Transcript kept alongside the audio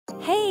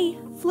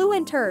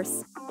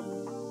Fluenters!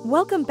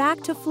 Welcome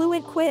back to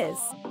Fluent Quiz.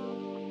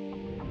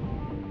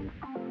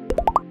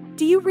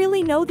 Do you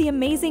really know the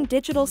Amazing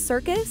Digital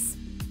Circus?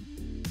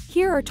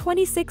 Here are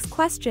 26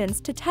 questions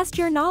to test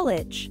your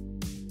knowledge.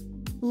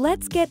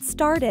 Let's get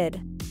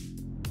started.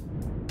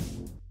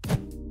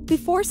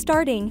 Before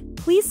starting,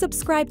 please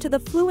subscribe to the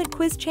Fluent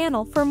Quiz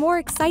channel for more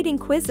exciting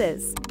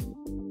quizzes.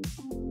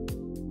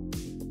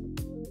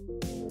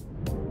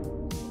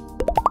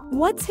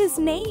 What's his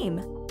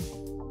name?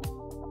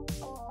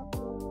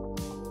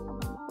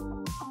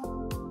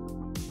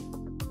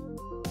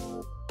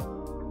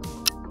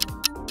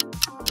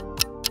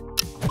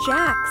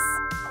 Jax.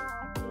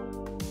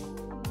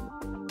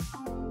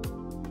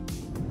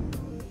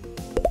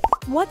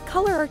 What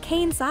color are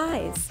Caine's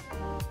eyes?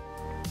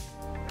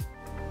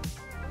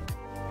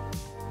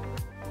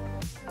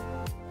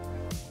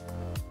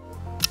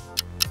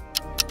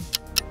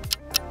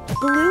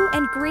 Blue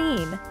and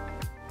green.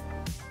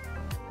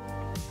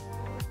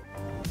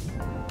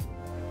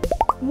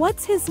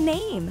 What's his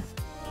name?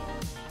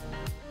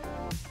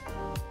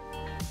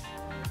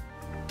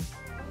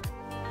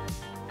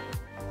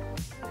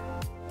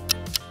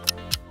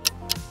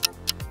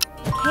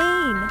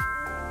 Caine.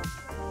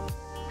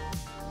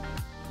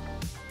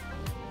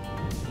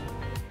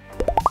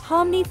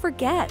 Pomni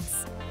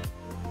forgets.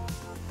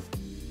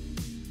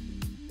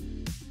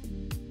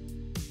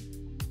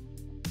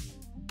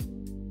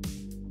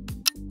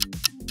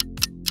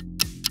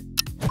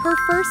 Her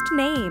first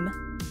name.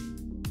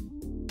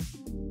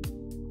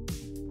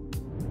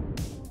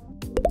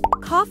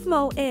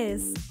 Kaufmo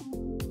is.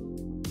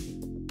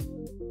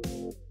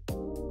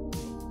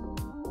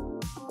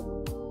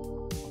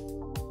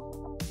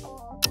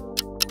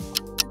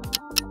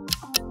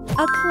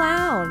 A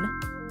clown.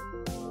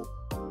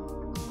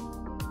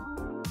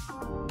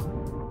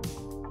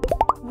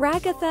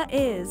 Ragatha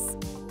is.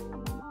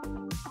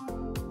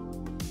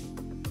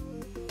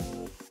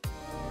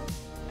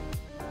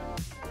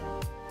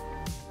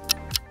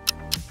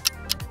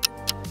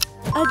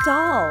 A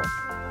doll.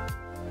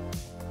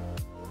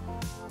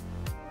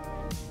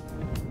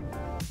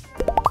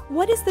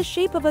 What is the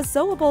shape of a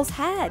zooble's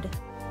head?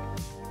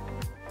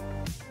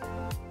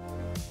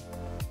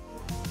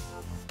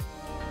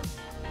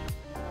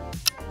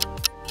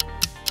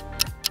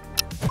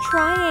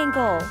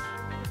 Triangle.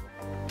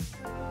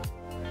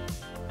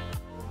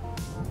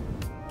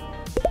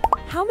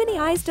 How many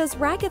eyes does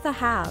Ragatha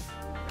have?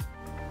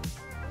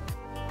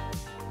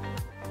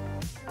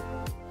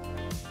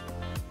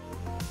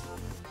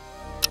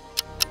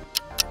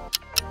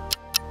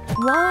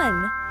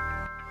 One.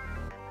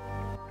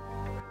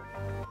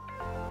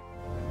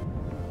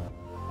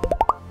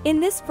 In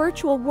this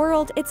virtual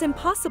world, it's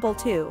impossible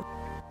to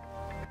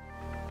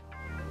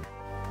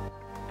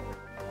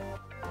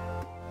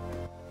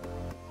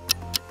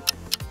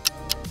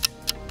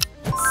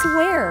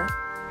swear.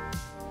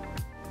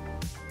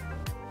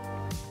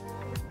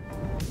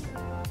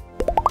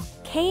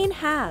 Caine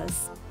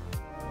has.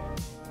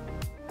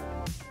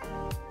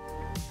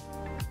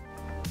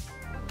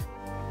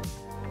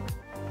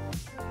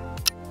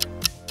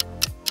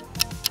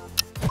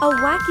 A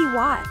wacky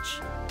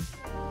watch.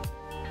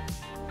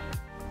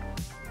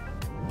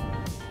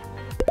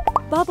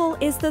 Bubble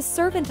is the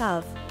servant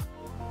of.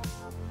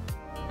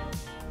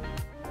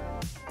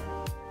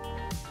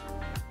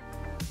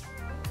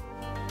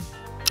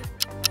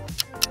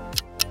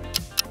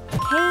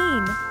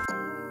 Caine.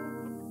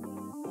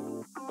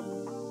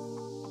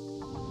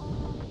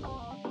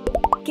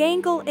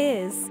 Gangle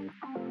is.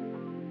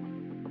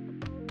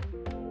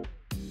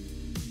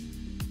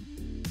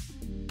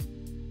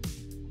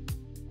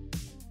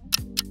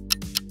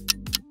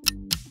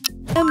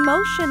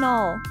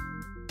 Emotional.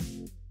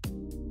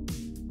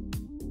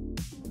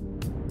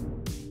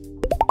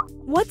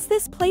 What's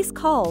this place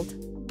called?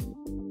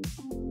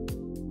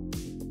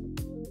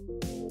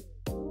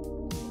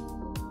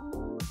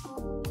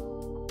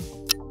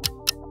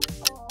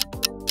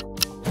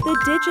 The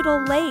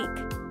Digital Lake.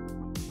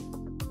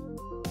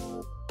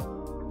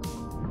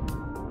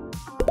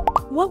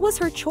 What was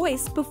her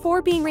choice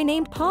before being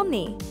renamed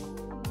Pomni?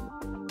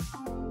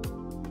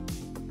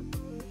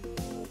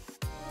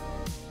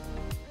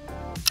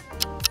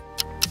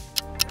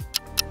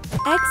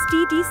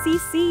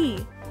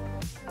 XDDCC.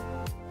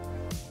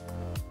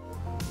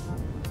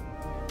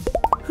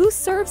 Who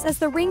serves as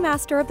the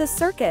ringmaster of the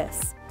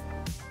circus?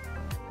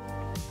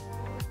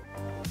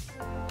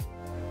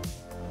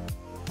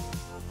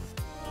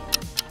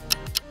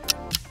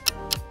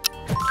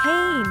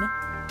 Caine.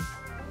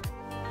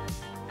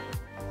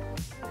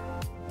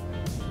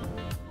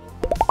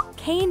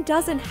 Caine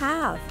doesn't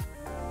have.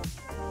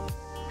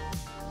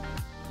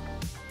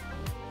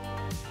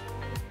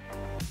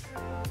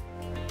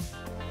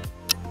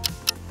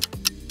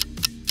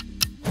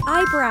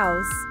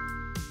 Eyebrows.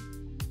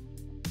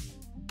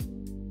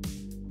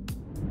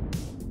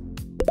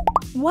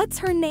 What's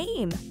her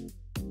name?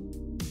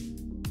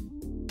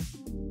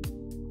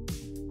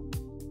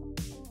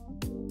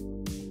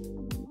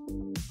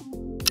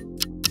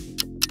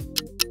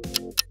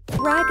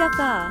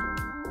 Ragatha.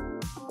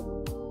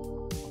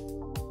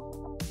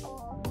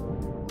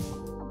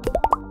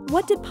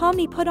 What did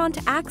Pomni put on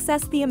to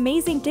access the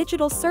Amazing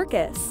Digital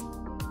Circus?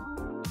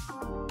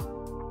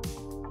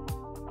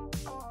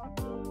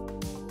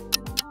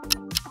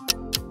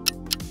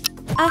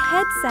 A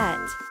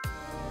headset.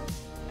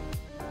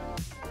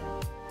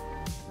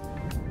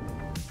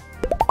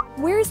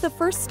 Where is the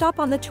first stop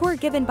on the tour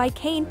given by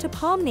Caine to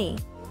Pomni?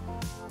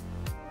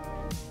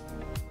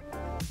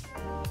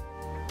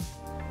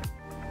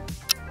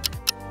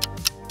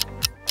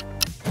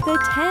 The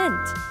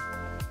tent.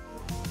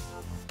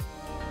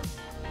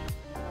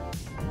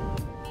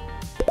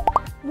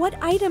 What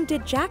item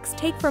did Jax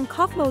take from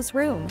Kaufmo's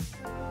room?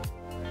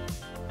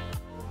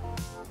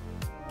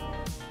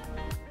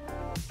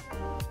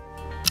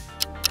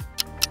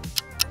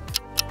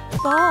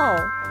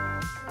 Ball.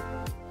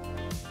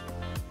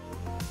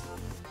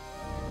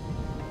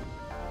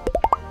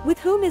 With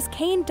whom is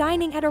Caine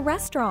dining at a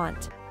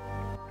restaurant?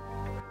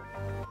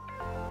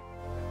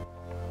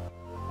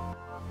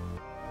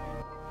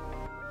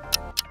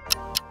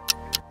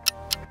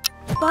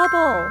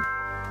 Bubble.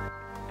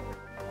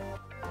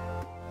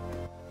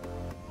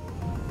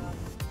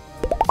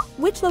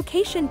 Which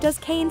location does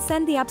Caine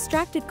send the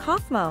abstracted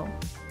Kaufmo?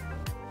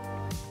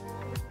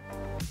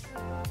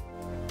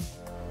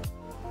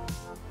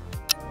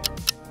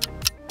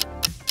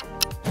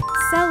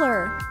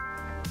 Cellar.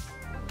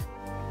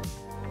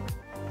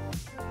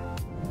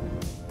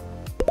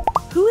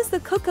 Who is the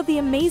cook of the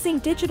Amazing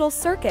Digital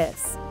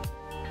Circus?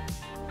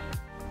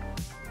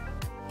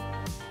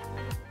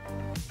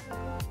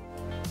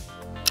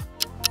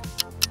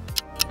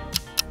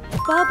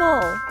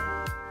 Bubble.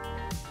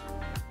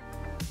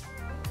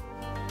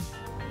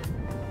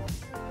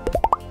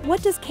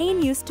 What does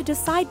Caine use to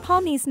decide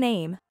Pomni's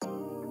name?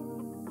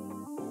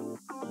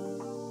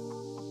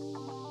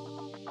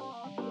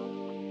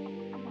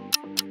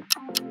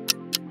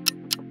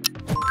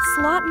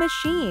 Slot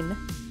machine.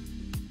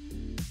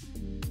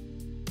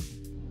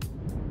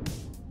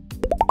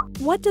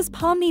 What does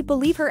Pomni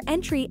believe her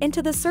entry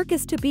into the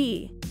circus to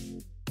be?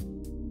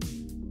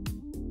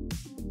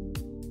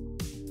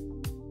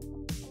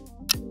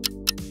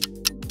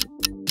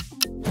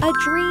 A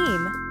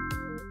dream.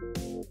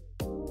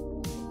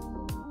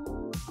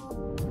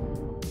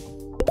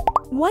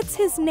 What's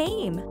his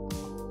name?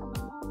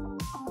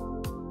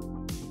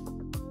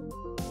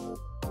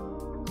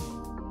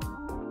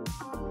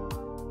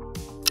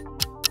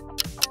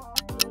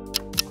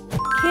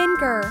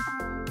 Kinger.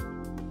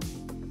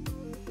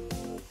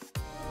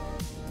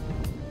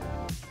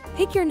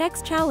 Pick your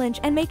next challenge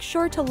and make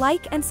sure to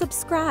like and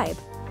subscribe.